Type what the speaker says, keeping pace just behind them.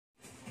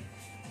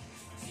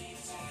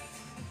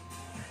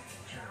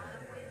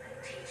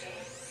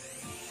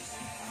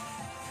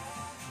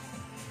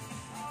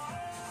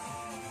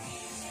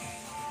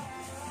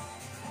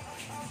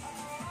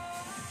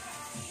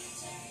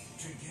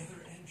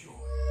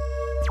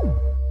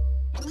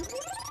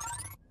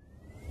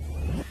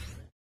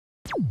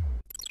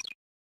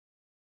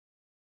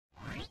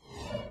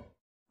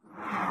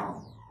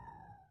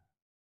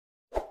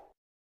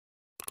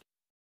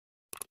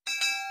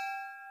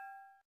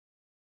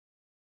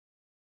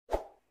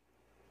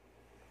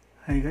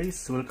Hi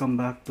guys, welcome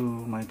back to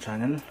my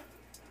channel.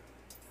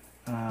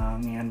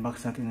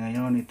 I-unbox natin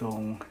ngayon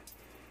itong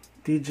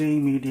TJ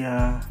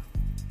Media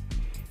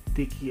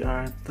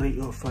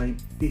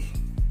TKR-305P,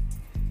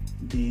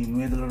 the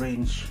middle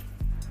range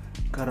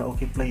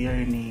karaoke player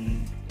ni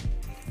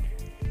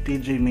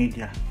TJ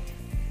Media.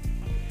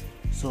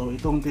 So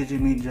itong TJ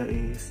Media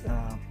is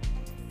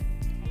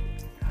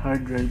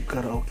hard drive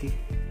karaoke.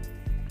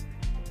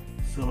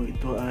 So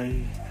ito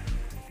ay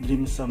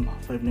Dreamsum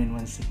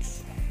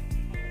 5916.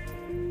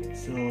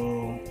 So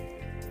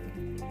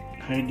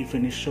high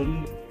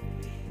definition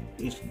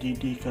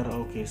HDD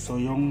karaoke. So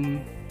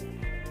yung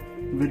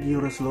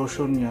video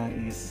resolution niya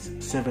is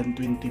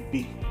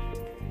 720p.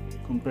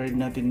 Compared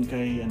natin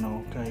kay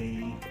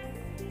kay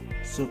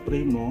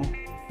Supremo,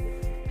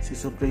 si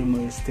Supremo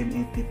is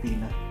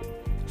 1080p na.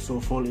 So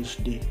full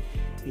HD.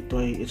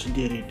 Ito ay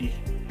HD ready.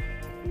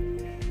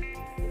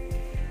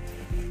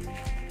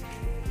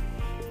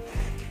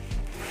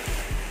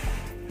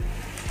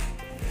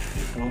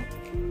 Ito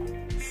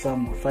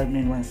Sum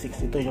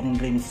 5916, ito yung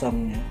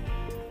Dreamsum nya.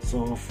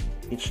 So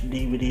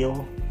HD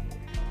video.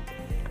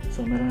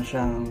 So meron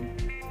siyang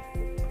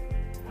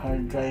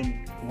hard drive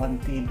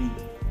 1TB,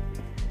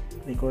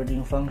 recording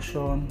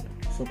function.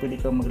 So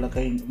pwede kang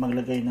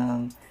maglagay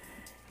ng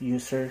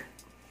user,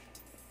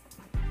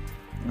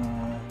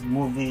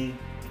 movie,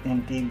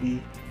 MTV,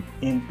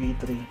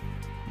 MP3.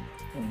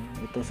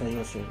 Ito sa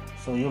user.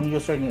 So yung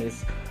user niya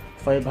is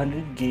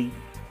 500 GB.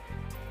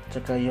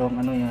 Tsaka yung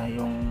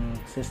yung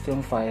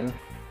system file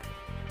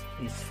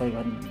is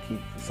 500 GB.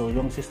 So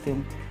yung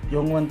system,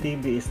 yung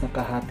 1TB is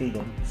nakahati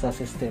yon sa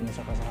system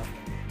saka sa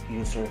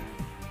user.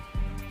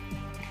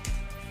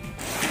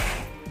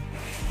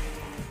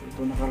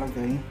 Ito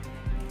nakalagay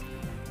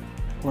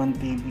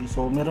 1TB.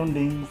 So meron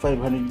ding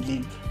 500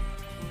 GB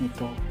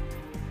nito.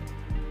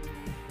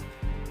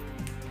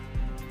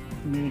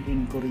 Made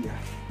in Korea.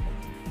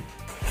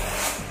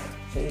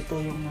 So ito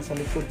yung nasa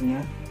likod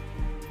niya.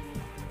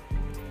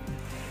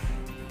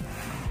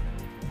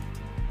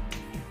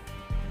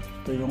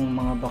 Ito yung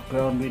mga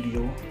background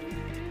video,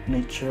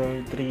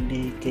 nature,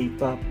 3D,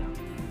 K-pop,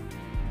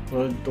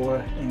 world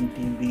tour,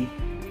 MTV,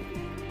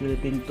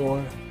 Philippine tour,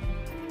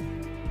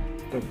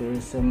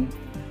 comparison,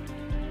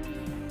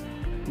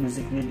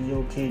 music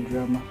video,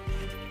 K-drama.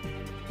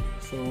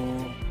 So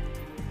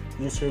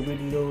user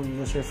video,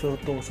 user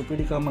photo. So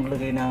pwede kang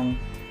maglagay ng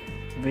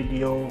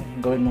video,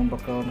 gawin mong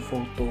background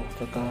photo,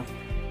 saka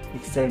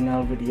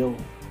external video.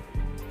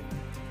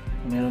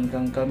 Meron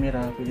kang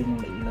camera, pwede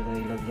mong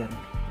ilagay-lagyan.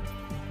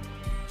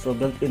 So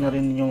built-in na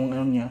rin yung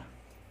niya,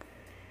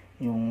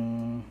 yung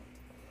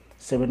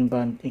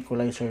 7-band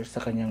equalizer sa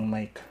kanyang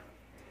mic.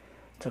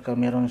 Tsaka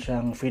meron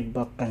siyang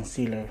feedback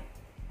concealer.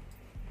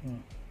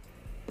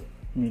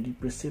 MIDI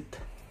preset.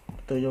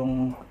 Ito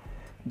yung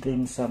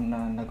Dreamsum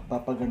na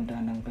nagpapaganda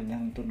ng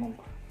kanyang tunog.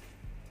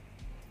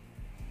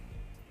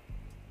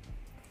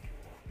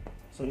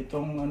 So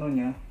itong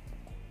niya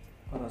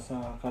para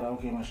sa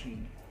karaoke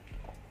machine.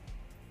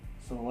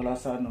 So wala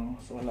sa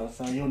wala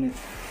sa unit.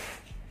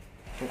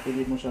 So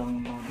pwede mo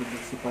siyang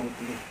mag-delete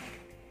separately.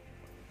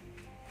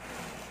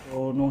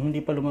 So nung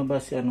hindi pa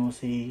lumabas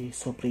si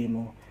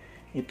Supremo,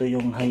 ito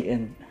yung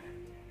high-end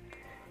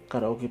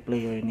karaoke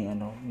player ni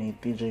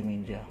TJ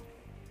Media.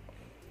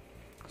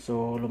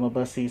 So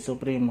lumabas si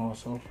Supremo,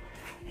 so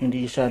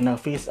hindi siya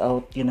na phase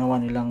out, ginawa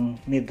nilang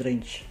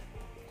mid-range.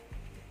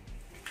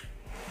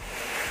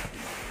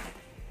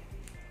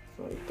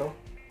 So ito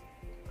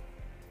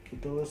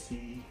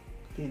si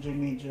TJ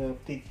Media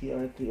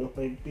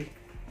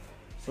TKR-305P.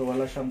 So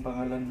wala siyang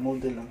pangalan,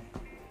 model lang.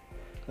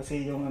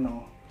 Kasi yung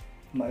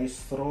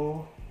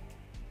Maestro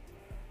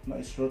 2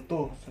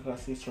 saka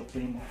si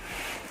Supremo.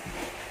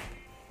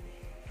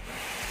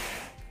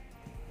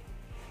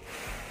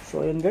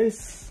 So ayan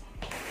guys,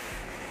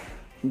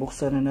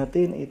 buksan na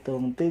natin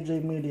itong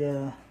TJ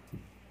Media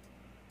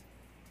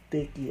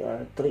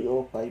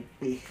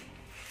TKR-305P.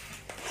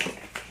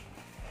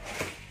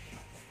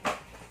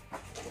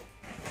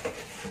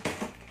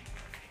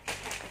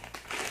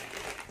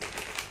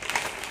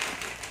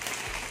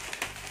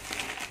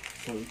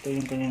 So ito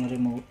yung kanyang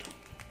remote.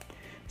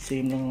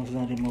 Same lang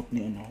sa remote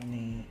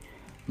ni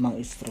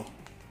Maestro.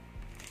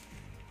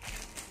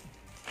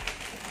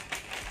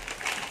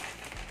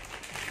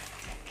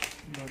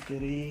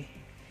 Battery.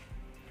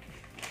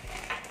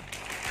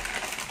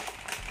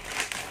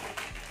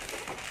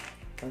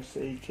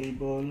 RCA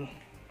cable.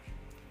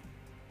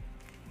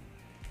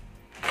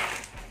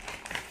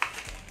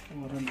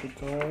 Warranty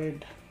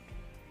card.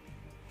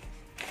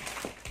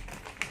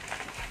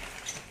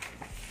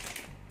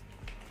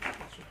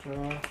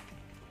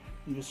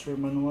 User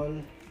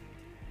manual.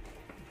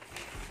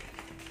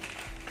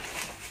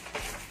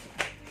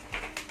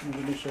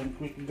 Meron siyang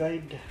quick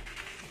guide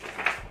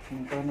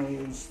kung paano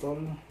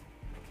i-install.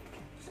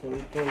 So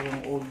ito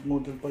yung old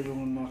model pa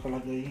yung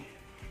nakalagay.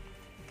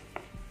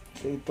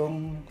 So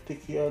itong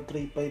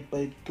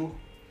TKR-3552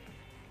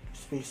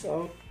 space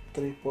out,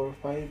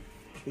 345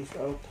 space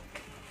out.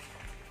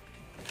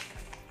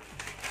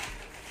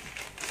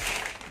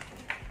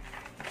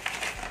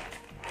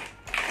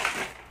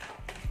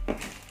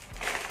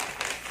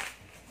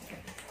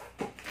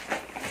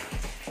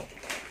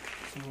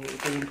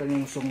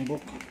 kanyang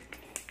songbook.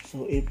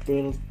 So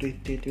April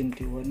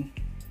 2021.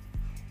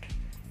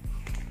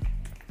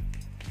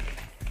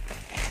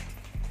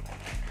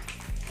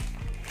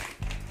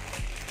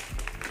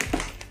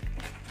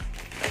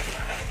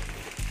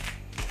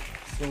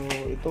 So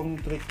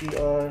itong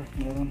TKR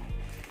meron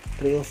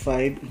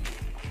 305,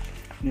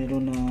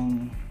 meron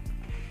ng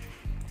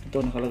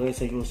ito nakalagay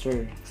sa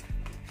user.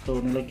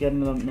 So nilagyan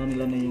na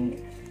nila na yung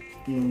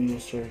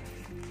user.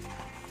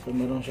 So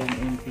meron siyang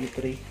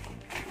MP3,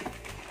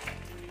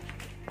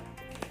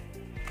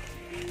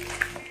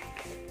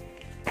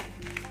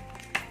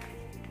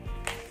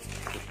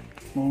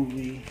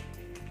 movie,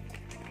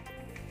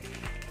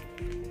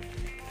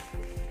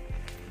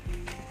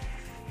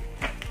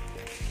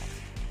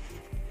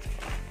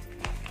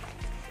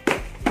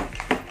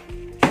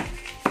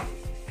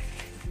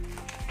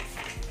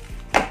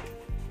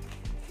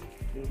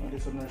 yung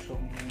additional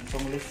song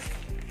list.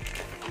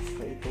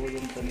 So ito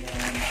yung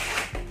kanyang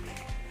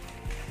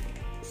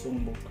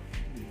songbook.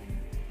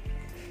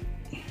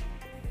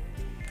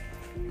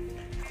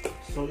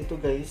 So ito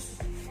guys,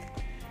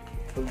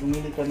 pag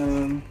bumili ka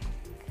ng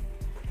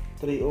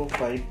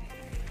 305,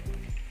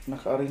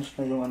 naka-arrange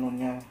na yung ano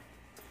niya,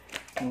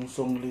 yung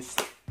song list.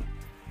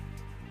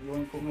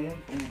 Iwan ko ngayon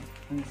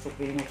kung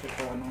Supremo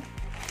sa ano,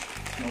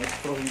 na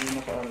extra hindi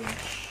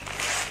naka-arrange.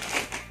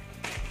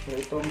 So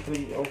itong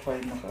 305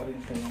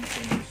 naka-arrange na yung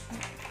song list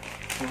niya.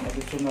 Yung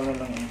additional na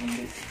lang ang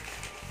hindi.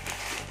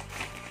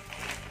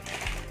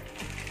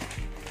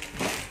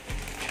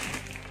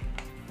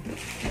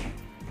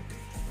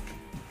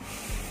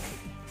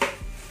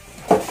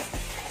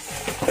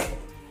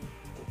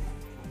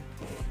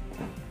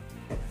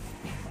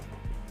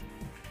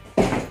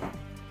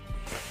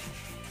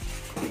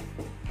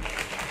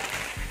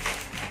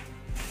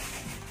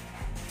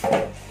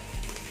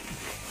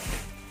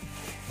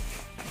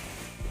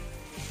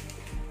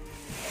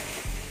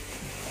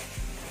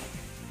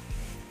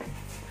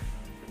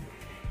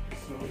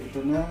 So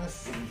ito na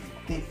si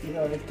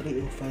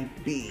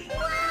TKR-305P.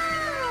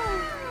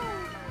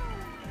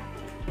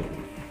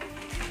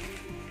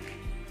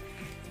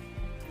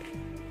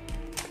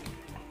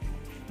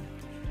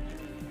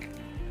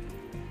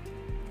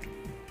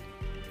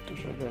 Ito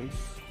siya guys.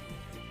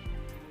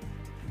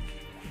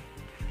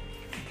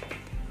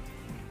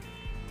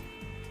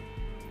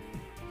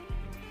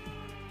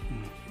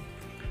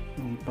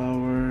 Yung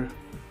power,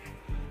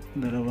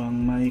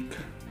 dalawang mic,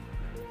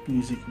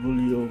 music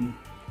volume.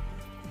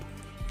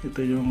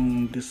 Ito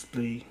yung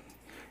display,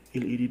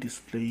 LED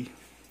display,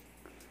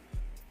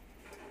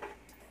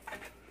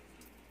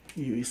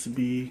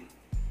 USB,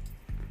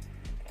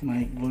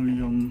 mic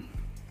volume,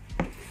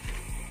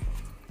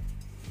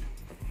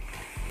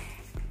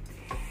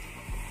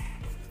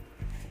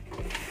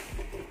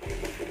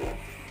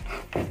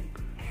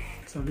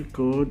 sa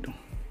likod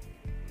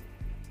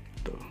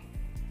ito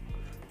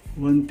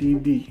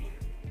 1TB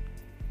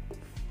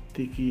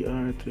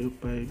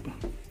TKR-305.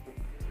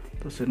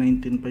 Tapos sa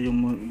 19 pa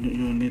yung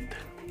unit.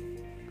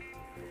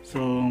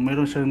 So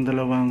mayroon siyang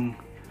dalawang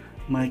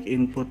mic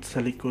input sa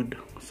likod.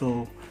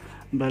 So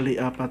bali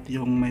 4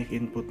 yung mic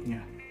input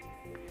niya.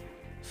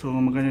 So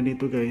maganda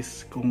dito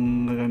guys,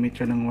 kung gagamit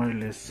siya ng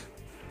wireless,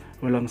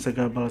 walang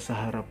sagabal sa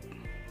harap,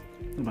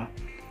 diba?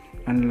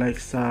 Unlike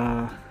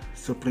sa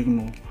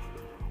Supremo,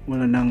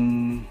 wala nang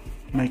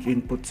mic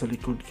input sa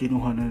likod,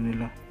 kinuha na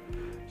nila.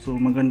 So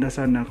maganda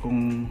sana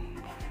kung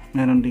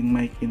meron ding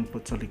mic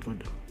input sa likod,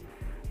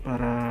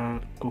 para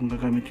kung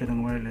gagamit siya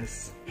ng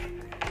wireless,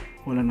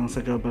 wala nang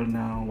sagabal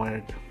na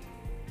wired.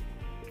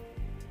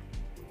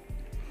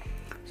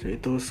 So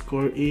ito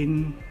score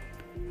in,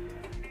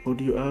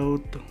 audio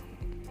out,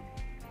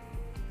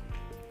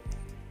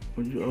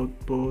 audio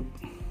output.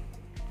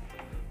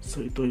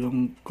 So ito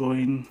yung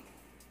coin,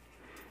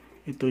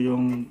 ito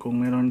yung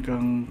kung meron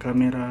kang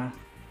camera,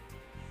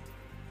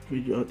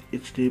 video out,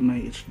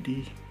 HDMI,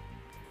 HD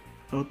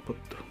output.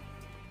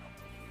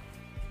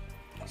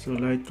 So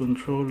light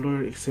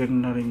controller,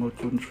 external remote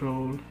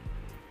control,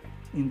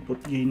 input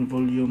gain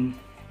volume.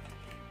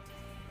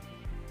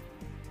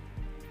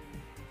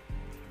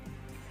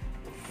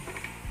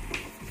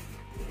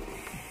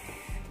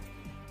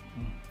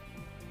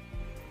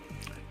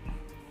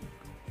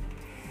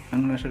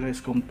 Ano na siya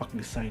guys, compact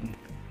design.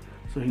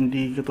 So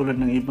hindi katulad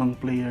ng ibang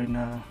player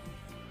na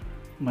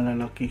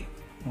malalaki.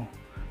 Oh,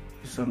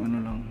 isang ano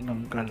lang,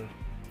 langkal.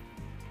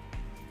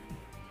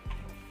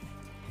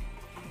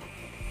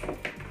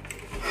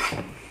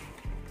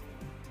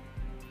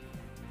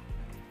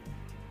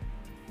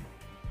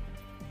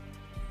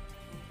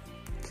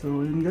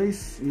 So yun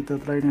guys,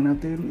 ita-try na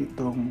natin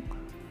itong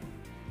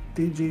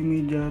TJ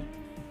Media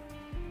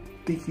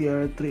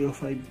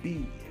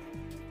TKR-305P.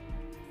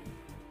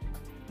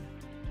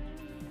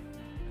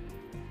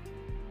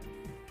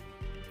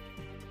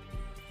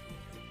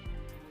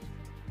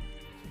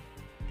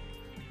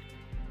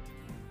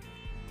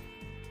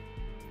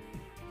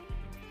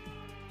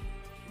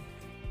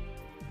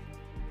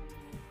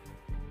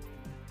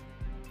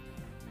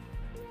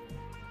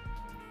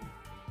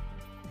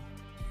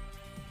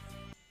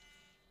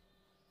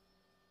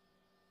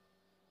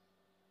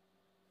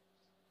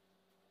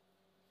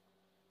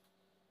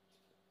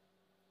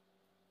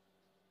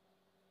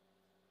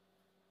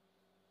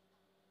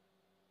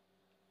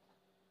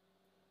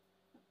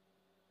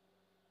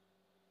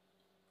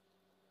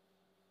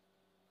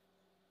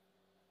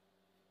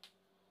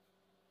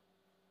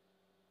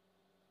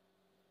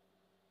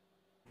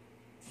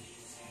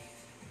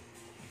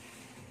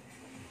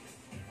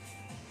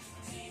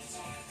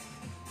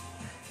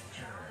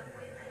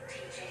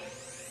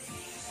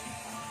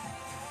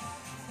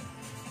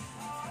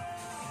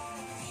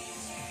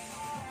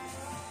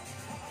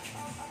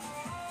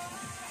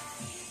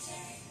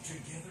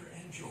 Together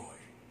enjoy.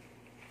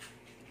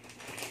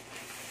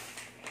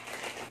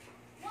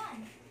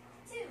 1,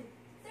 2,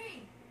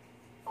 3,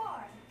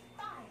 4,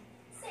 5,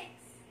 6,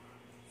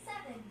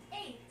 7,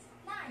 8,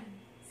 9,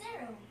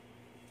 0.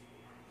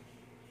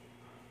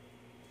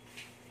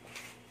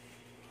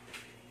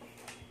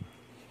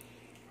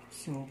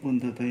 So,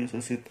 punta tayo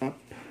sa setup.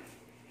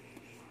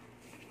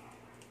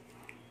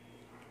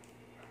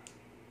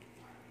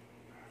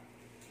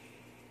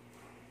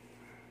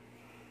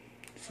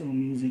 So,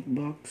 music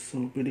box.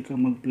 So, pwede ka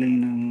mag-play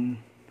ng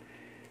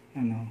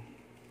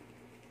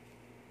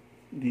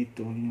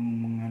dito,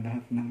 yung mga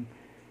lahat ng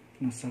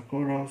nasa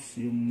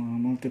chorus, yung mga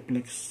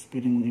multiplex,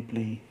 pwede mong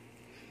i-play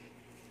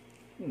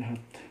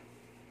lahat.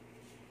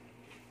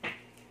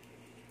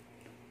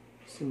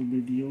 So,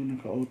 video,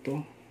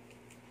 naka-auto.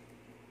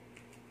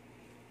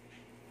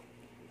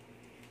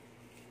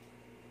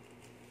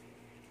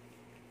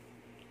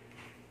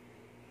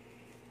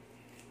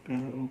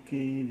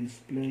 Karaoke,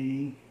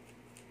 display,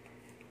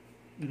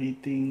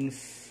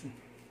 greetings,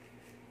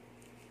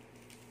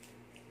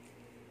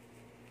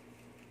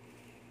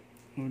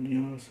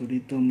 audio. So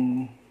dito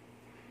mo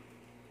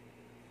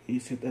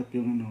i-set up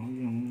yung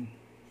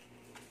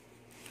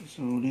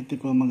so dito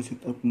ko mag-set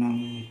up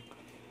ng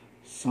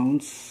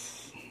sounds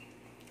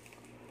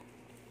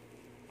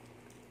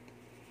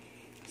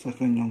sa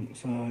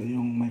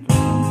yung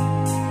microphone.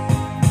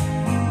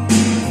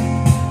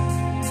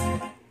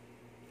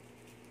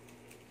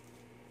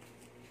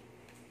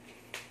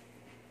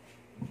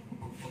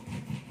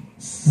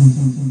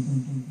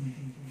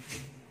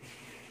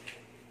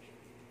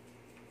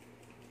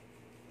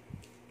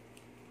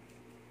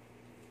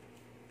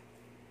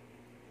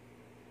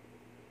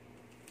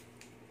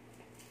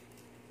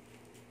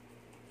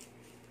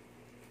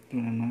 Ito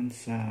naman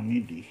sa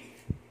MIDI.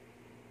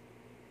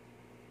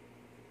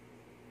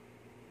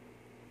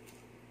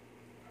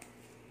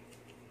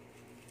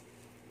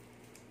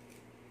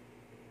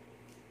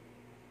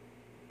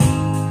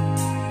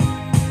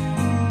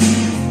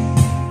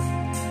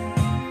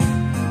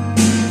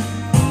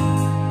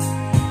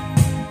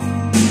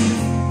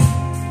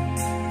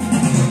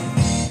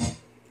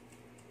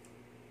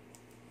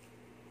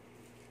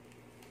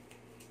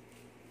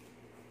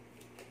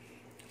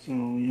 So,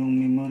 yung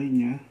memory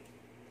niya.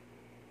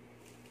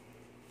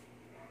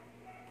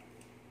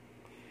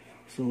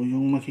 So,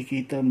 yung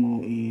makikita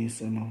mo is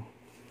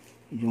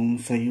yung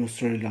sa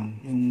user lang.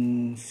 Yung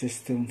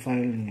system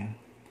file niya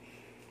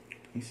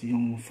is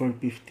yung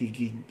 450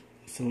 gig.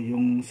 So,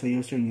 yung sa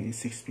user niya is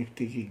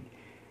 650 gig.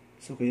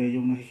 So, kaya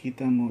yung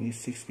nakikita mo is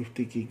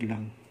 650 gig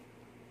lang.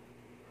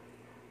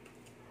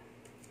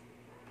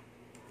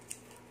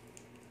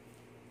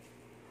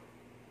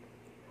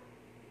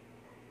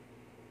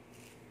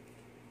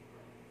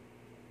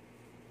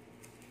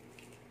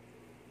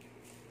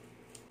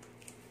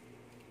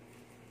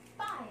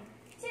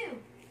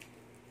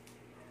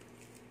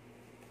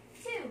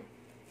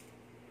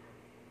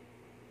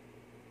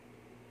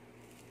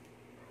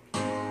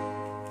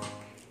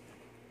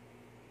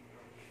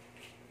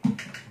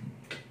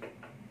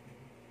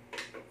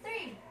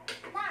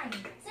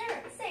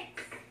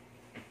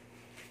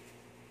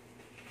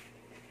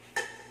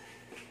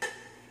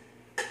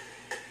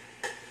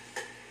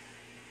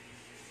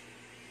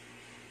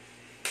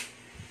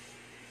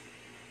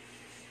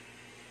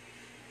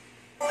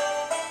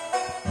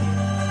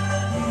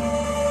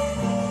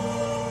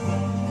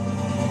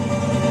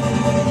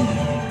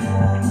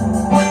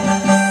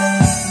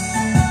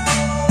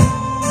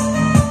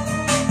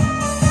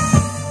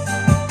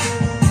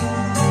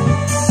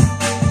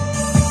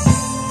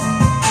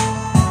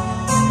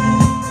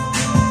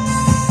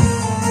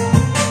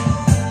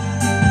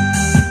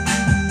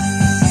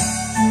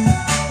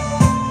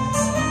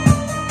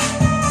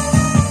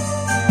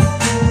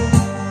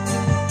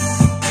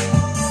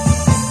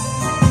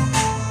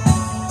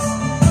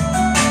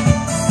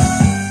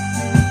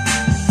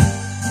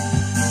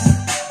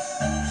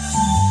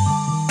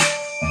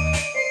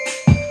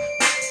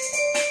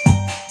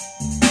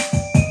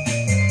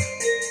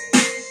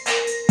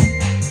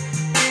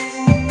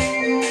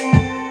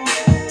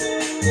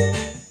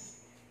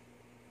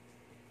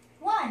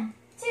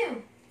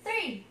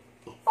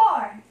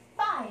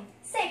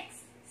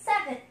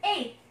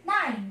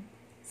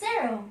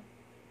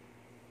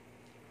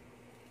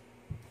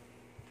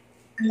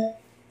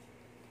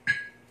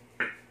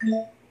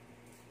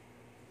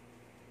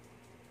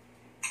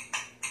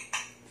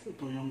 So,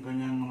 ito yung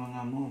kanyang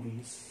mga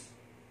movies.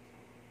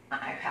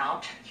 I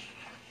felt.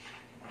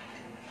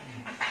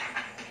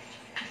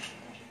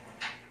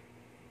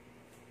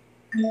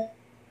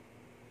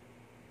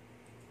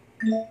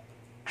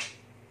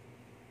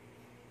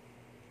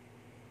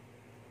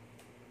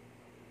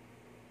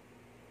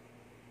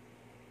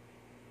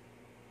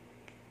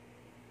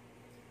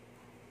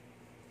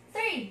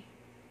 Three,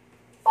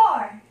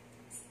 4,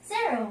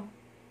 0,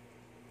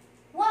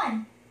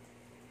 1.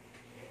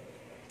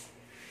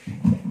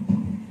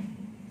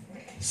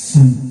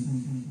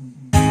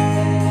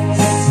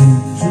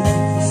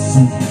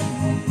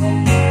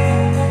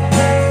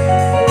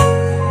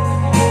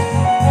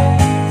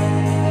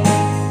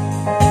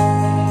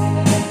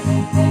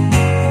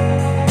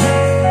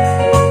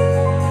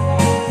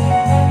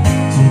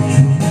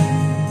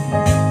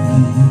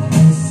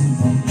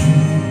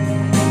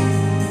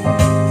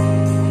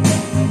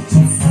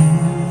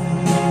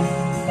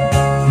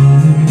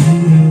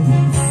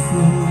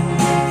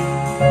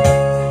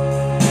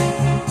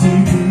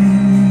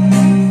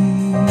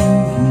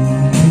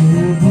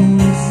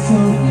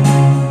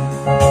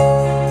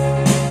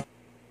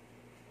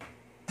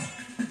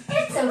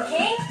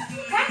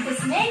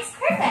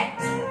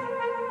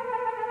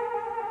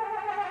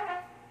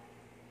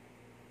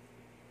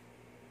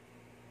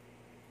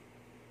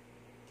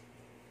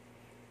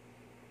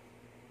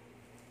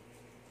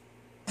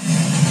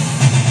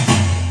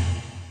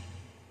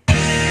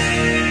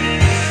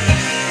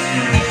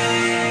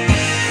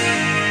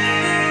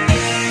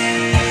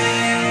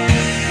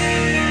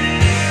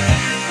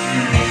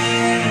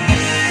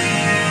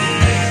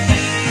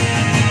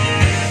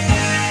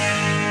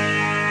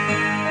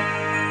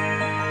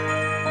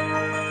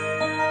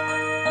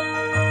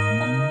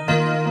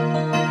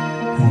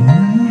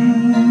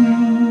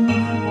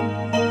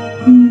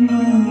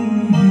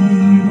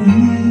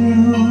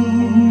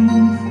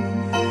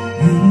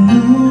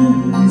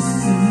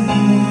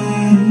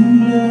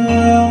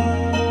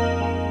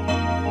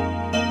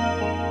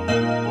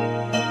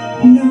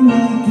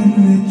 can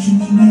let you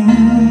know,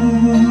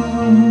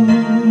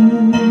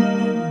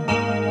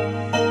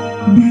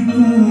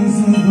 because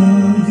of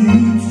all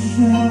you've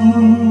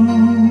shown,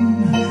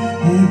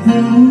 I've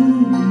grown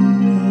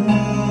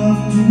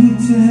enough to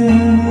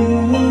tell.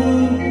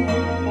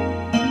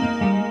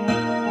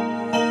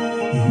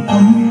 You'll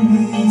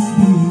always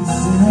be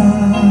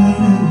inside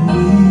of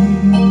me.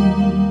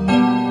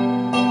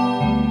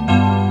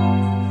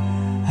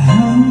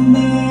 How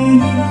many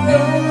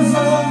rows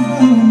of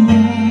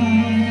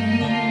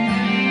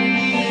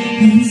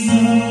and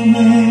so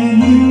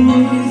many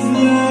words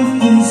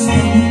left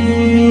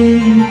unspoken,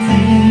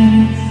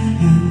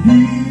 and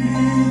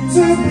need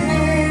to be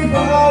by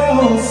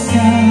your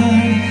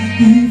side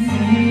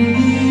before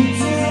you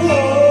to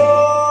hold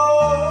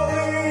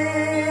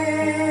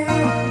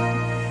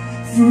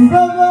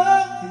forever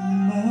in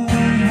my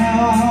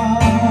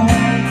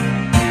heart,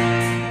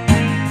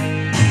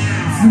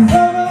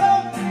 forever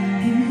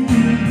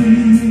will be.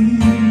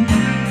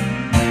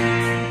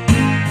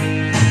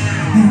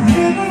 And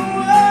even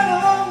when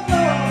I'm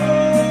gone,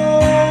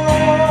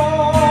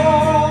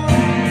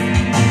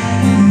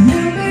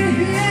 you'll be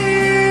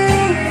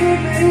here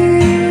with me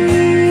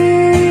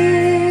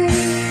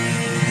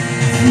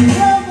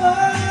forever.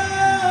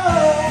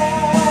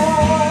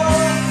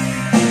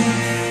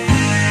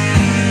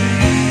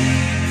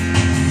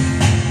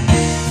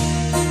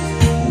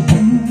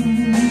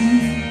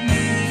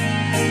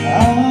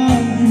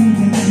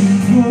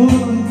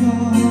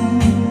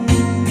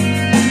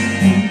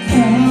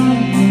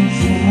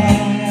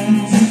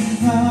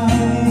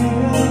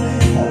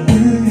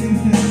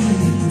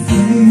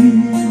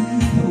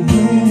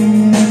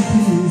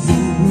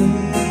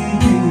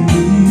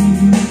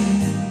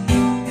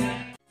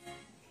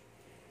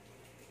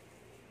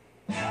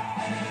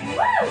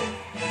 Woo!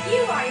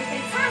 You are a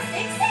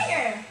fantastic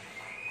singer!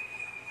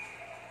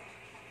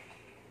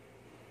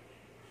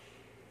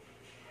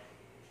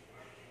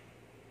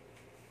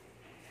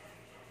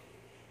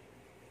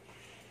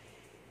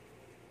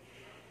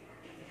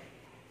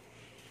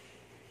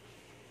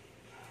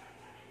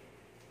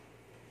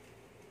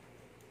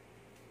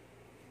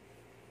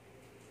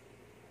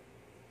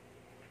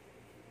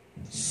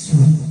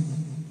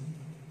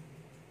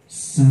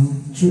 Sound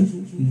trip,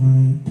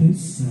 my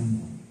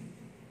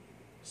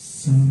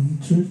sound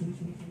trip,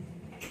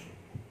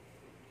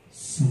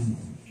 sound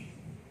trip,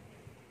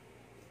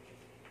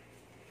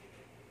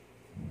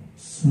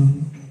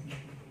 sound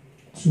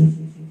trip,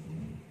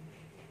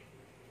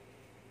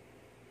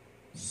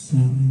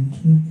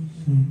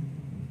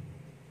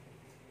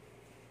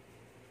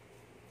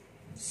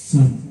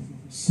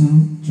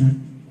 sound trip,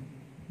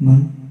 my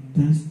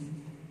desk.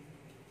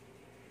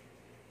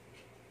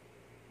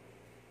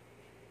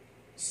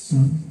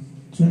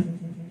 Subject.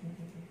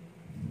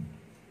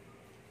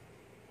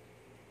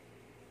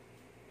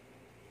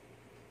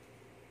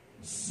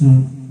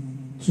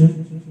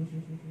 Subject.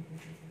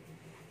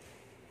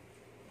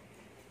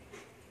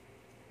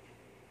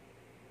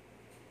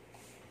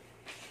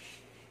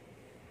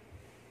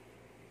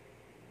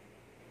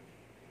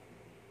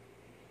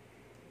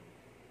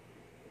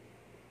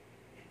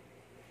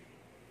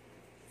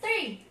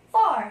 Three,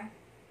 4,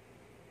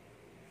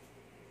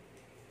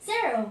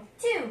 0,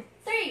 2,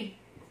 3.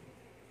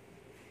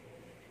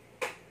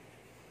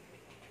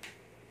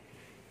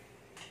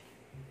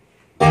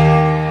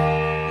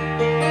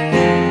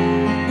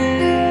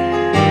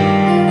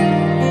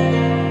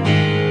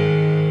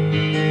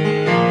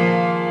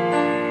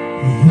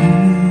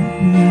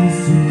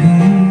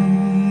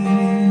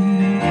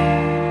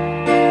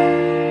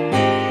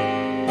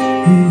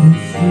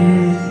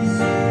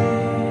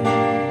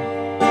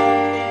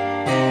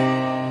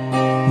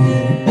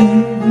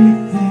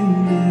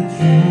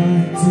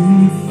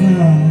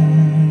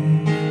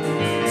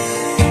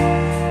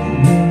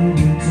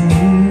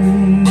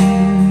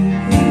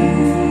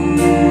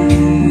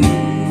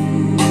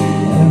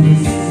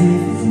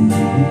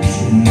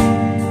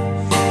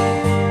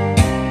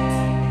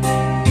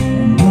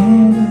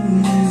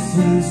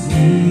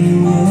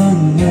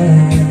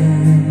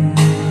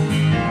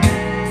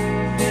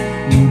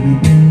 We'll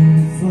be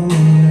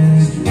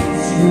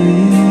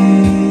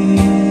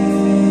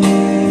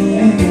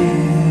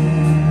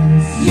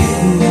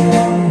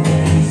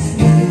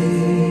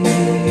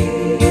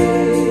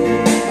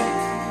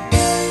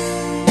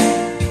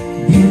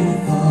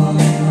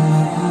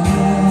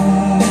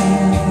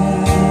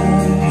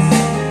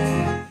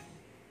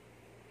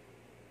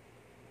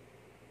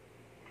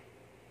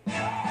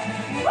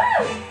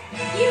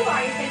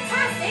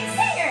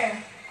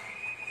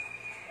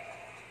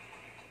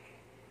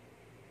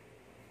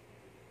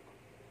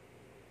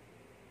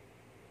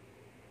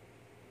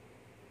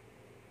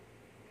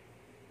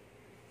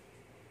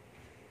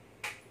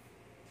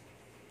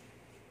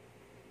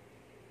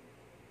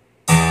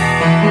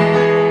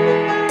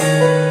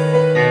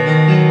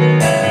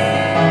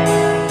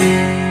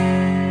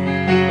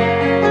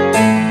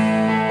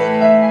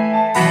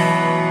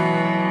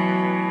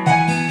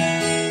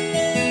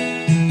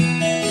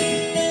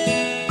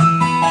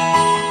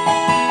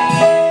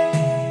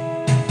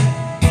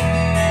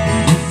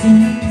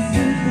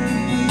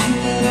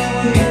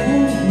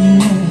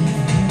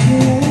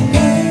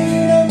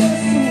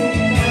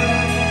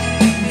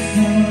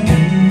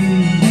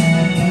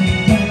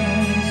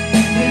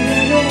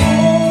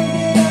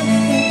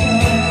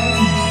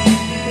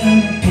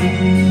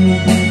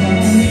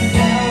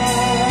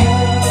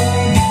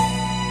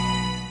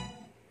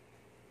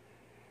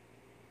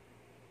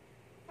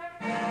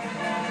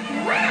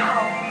Wow!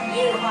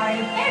 You are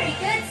a very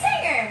good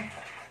singer!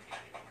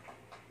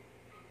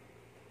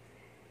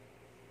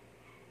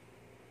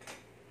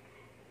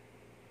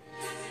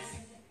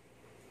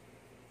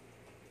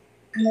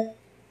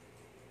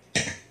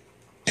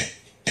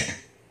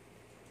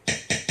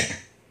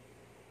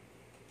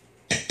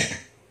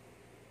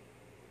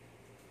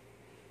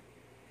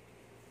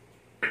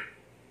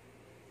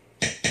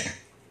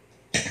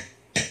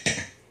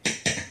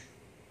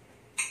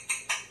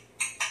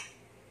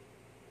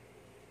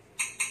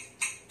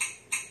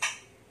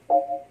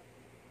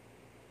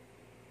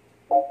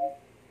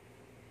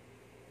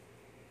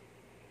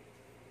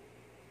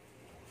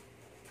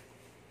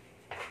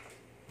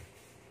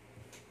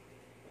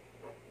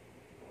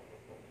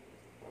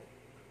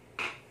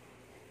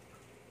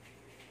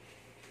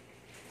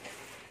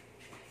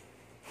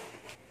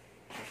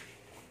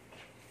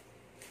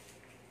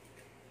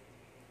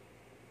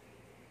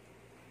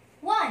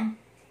 One,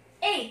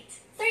 8,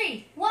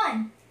 3,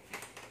 1.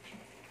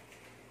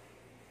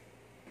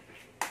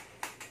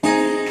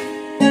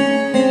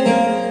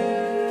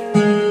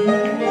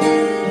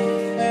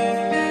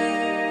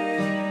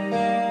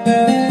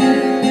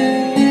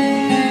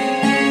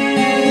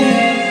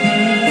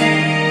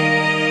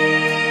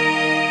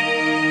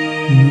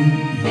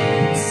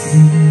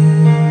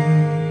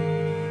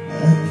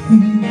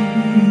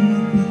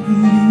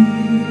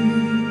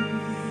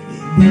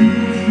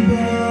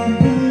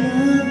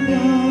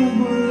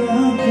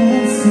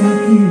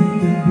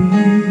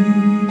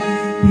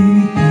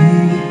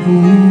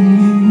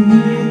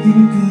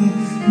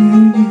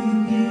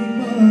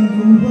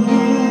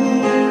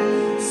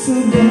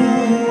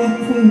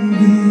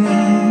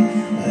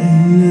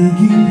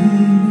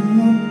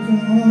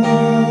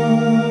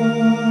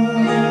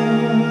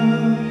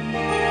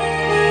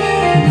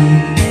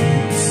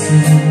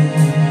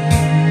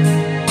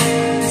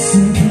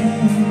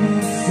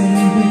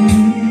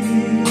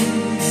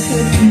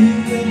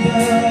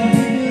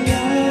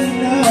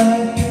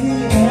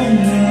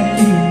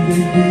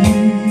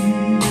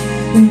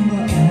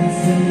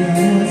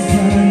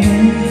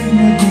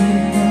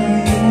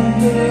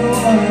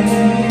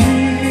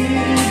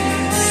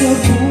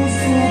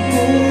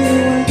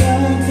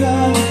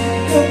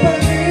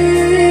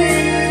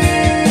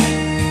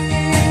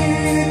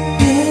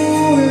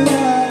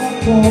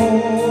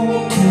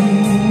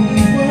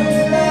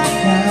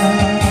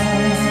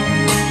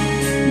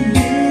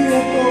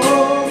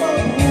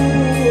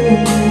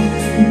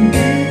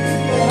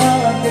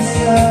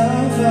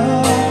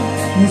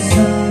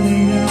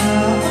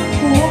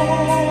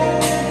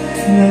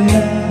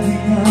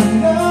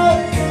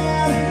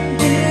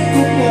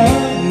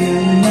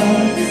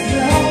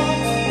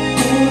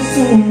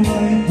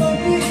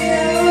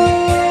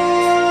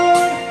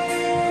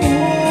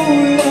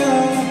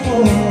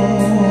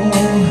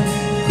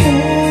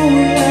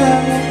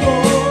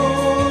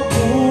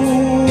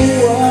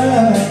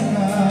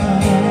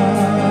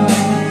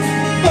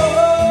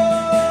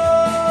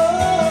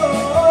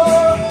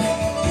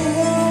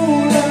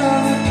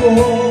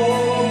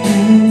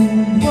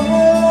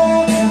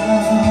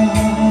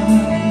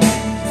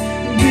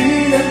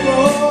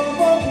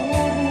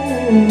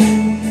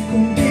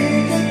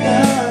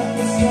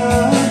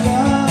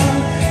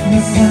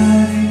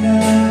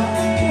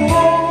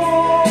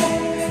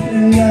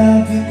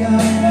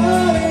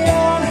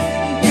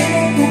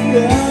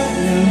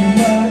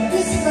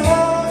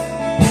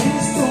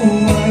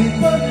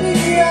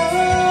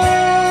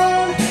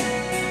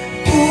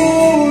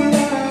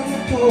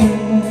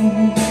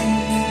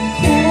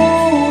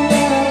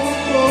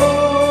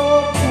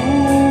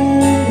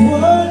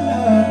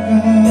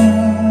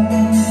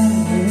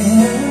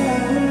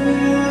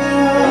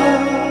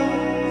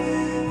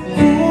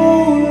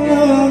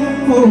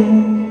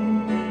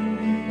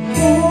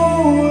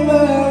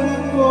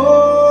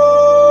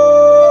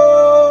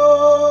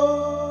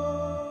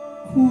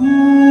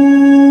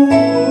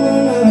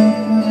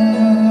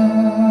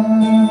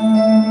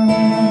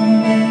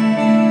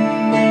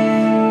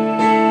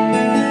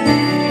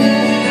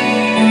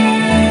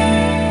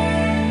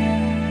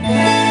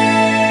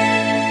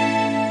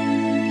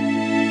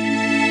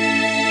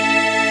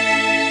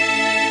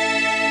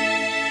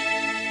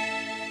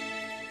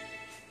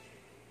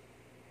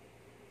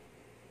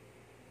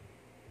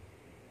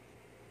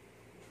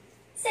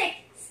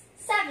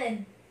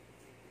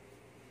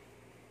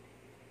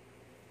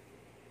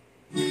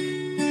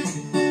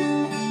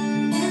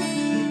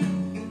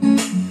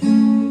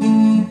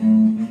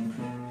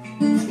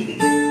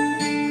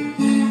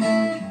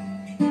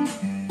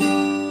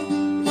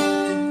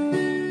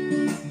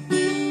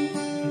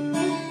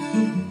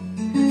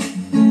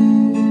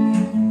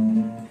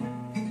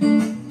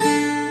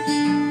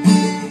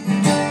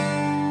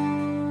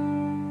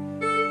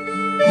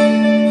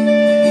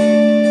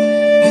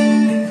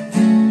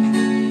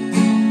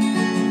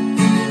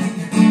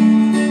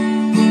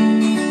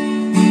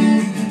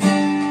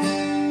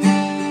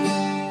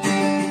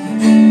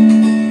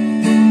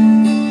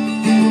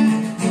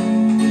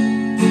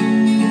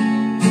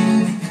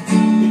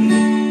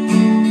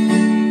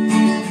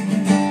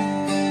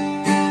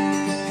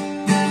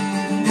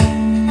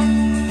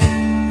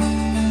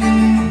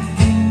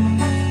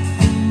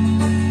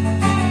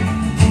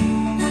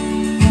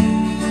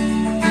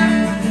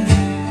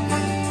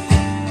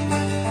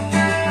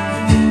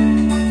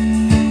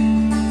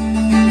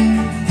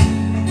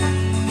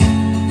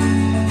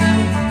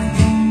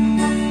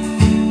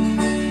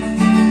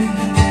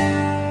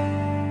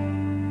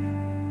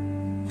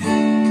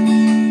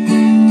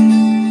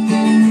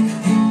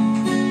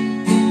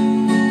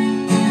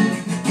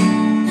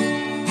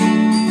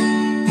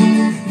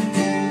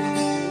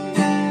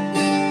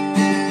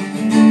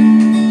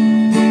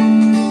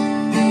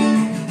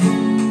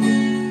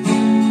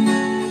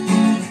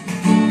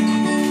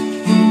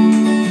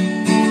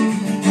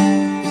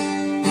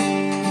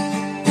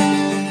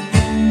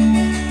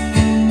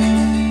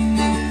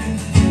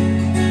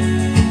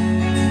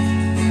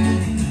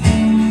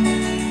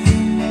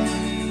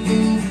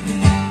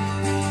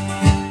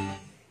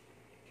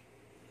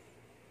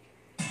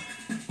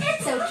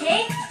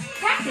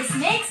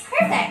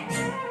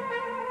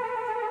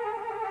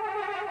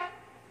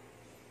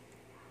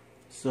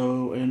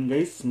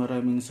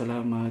 maraming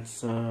salamat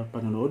sa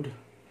panonood.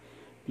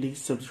 Please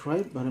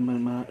subscribe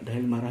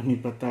dahil marami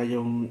pa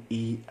tayong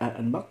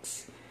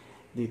i-unbox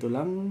dito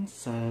lang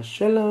sa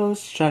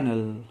Shellos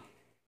Channel.